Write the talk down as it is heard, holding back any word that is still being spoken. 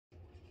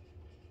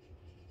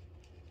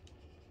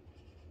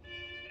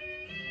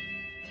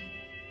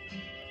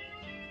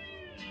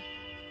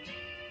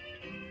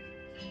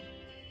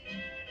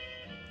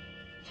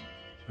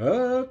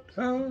A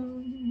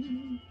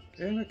tongue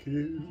can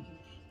accuse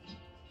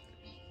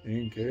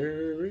and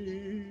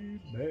carry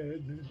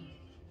bad news.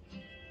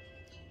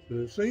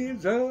 The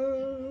seeds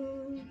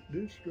of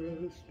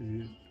distrust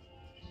it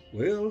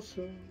will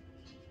sow.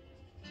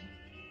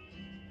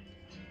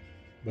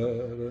 But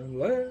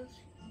unless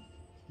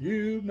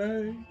you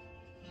make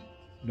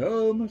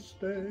no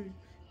mistakes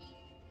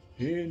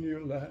in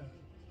your life,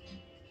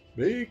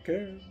 be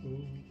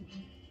careful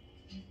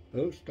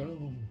those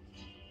stones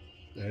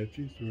that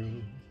you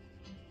throw.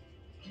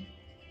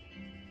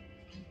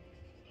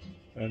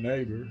 A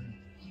neighbor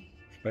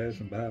was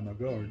passing by my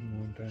garden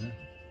one time.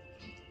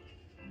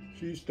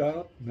 She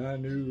stopped and I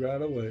knew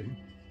right away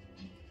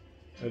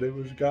that it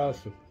was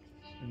gossip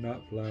and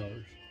not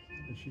flowers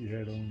that she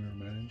had on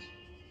her mind.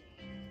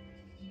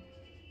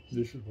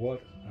 This is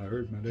what I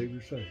heard my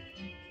neighbor say.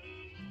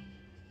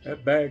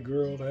 That bad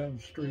girl down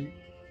the street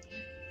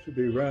should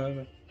be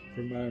run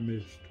from our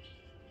midst.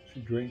 She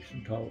drinks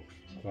and talks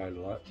quite a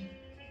lot.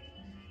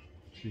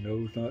 She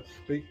knows not to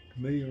speak to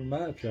me or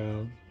my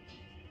child.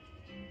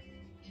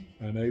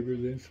 My neighbor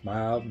then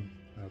smiled and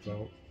I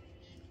thought,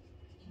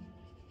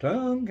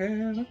 tongue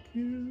can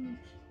accuse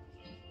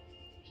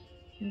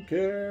and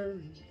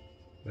carry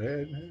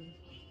bad news.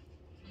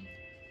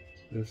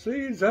 The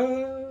seeds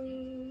of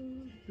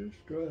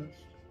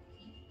distrust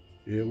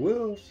it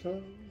will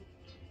sow.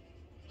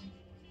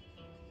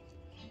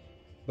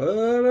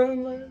 But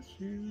unless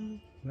you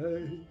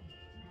make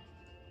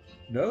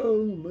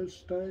no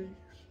mistakes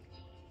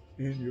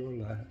in your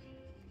life,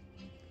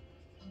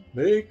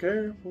 be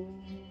careful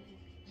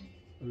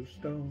of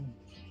stones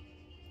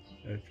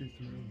that you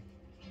throw.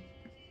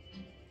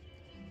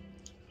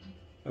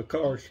 A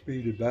car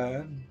speeded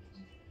by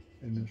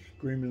and the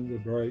screaming of the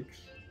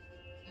brakes,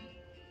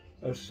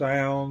 a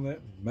sound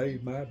that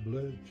made my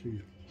blood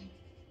chill.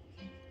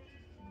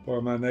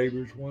 For my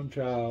neighbor's one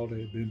child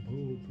had been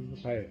pulled from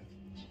the path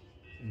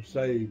and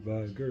saved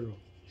by a girl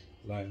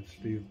lying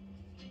still.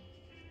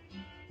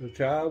 The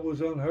child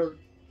was unhurt.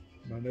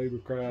 My neighbor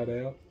cried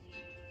out,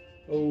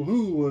 oh,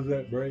 who was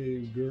that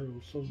brave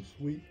girl so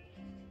sweet?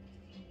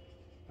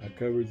 I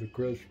covered the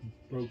crushed,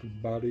 broken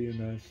body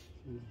and I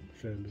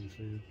sadly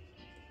said,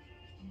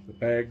 the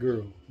bad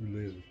girl who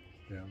lived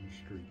down the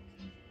street.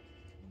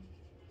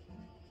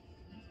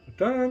 A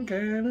tongue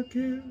can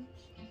accuse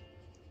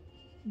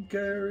and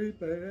carry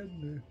bad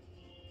news.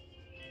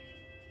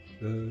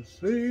 The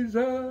seeds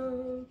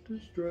of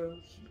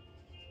distrust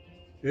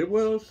it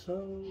will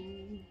sow.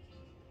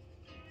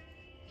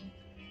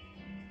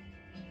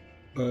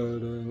 But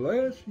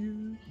unless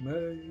you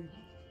make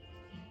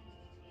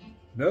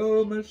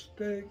no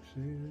mistakes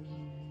in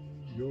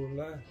your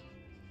life,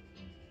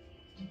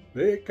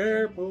 be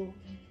careful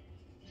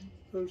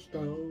of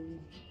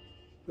stones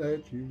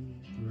that you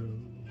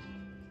throw.